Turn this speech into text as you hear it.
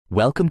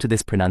Welcome to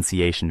this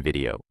pronunciation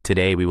video.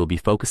 Today we will be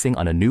focusing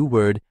on a new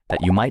word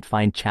that you might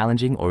find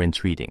challenging or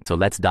intriguing. So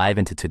let's dive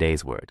into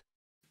today's word.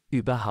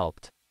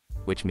 Überhaupt,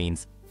 which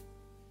means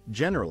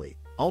generally,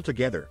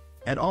 altogether,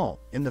 at all,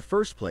 in the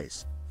first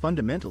place,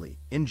 fundamentally,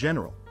 in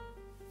general.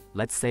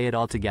 Let's say it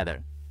all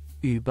together.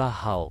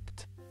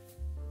 Überhaupt.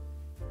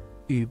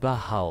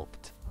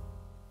 Überhaupt.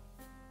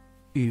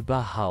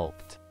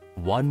 Überhaupt.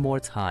 One more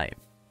time.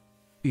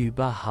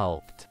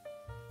 Überhaupt.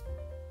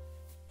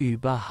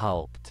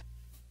 Überhaupt.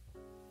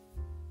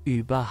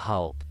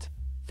 Überhaupt.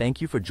 Thank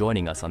you for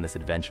joining us on this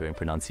adventure in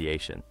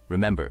pronunciation.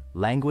 Remember,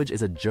 language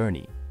is a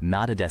journey,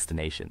 not a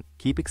destination.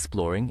 Keep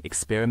exploring,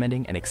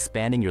 experimenting, and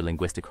expanding your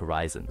linguistic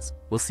horizons.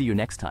 We'll see you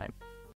next time.